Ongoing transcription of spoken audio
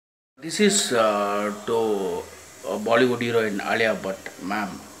This is to Bollywood heroine Alia Bhat, ma'am.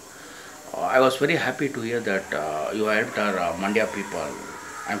 I was very happy to hear that you helped our Mandya people.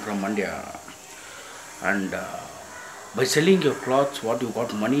 I'm from Mandya, and by selling your clothes, what you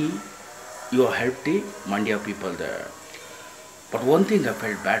got money, you helped the Mandya people there. But one thing I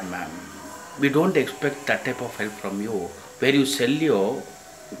felt bad, ma'am. We don't expect that type of help from you, where you sell your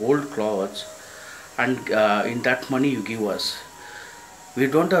old clothes, and in that money you give us. We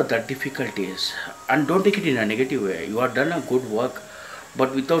don't have that difficulties, and don't take it in a negative way. You have done a good work,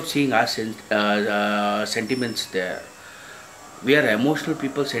 but without seeing our sentiments there. We are emotional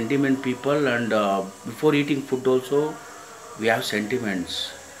people, sentiment people, and before eating food also we have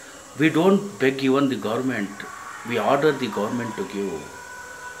sentiments. We don't beg even the government, we order the government to give,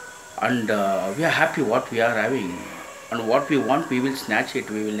 and we are happy what we are having, and what we want we will snatch it.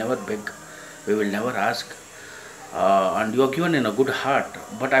 We will never beg, we will never ask. And you are given in a good heart,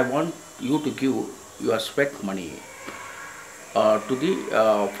 but I want you to give your sweat money to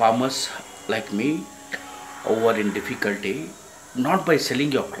the farmers like me who are in difficulty, not by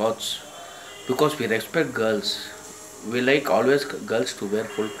selling your clothes, because we respect girls. We like always girls to wear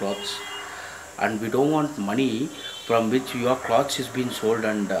full clothes, and we don't want money from which your clothes is being sold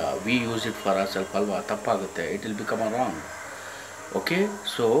and we use it for ourselves. Alva tappagutte, it will become a wrong. Okay,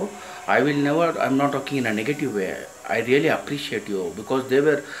 so I will never, I'm not talking in a negative way. I really appreciate you, because there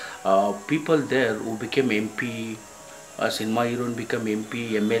were people there who became MP. A cinema heroine became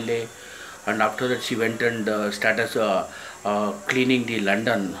MP, MLA, and after that she went and started cleaning the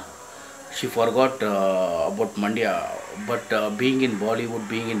London. She forgot about Mandya, but being in Bollywood,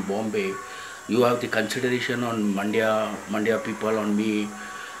 being in Bombay, you have the consideration on Mandya people, on me,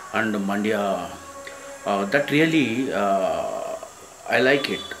 and Mandya. That really I like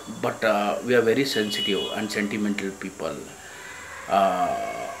it, but we are very sensitive and sentimental people,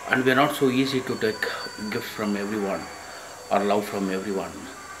 and we are not so easy to take gifts from everyone or love from everyone.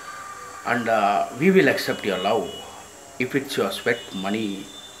 And we will accept your love if it's your sweat money,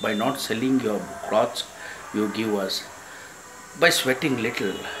 by not selling your clothes you give us, by sweating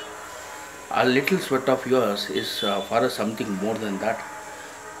little. A little sweat of yours is for us something more than that,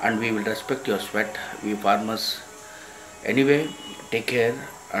 and we will respect your sweat, we farmers. Anyway, take care,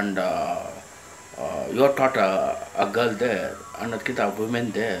 and you are taught a girl there, and a women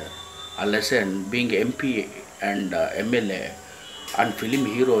there, a lesson being MP and MLA and film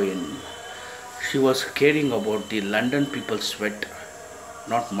heroine. She was caring about the London people's sweat,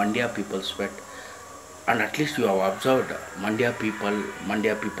 not Mandya people's sweat. And at least you have observed Mandya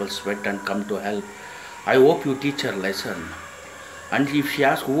people sweat and come to help. I hope you teach her lesson. And if she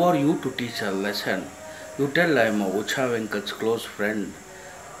asks, who are you to teach her lesson? You tell I am a Huccha Venkat's close friend,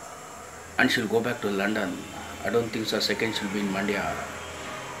 and she'll go back to London. I don't think so second she'll be in Mandya.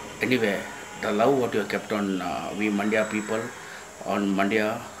 Anyway, the love what you have kept on we Mandya people, on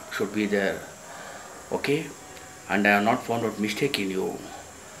Mandya should be there. Okay? And I have not found out mistake in you.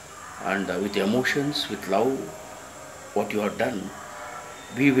 And with emotions, with love, what you have done,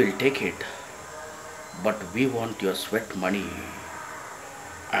 we will take it. But we want your sweat money.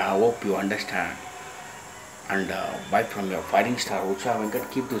 I hope you understand. And bye from your fighting star Huccha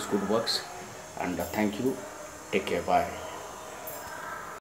Venkat. Keep those good works, and thank you. Take care. Bye.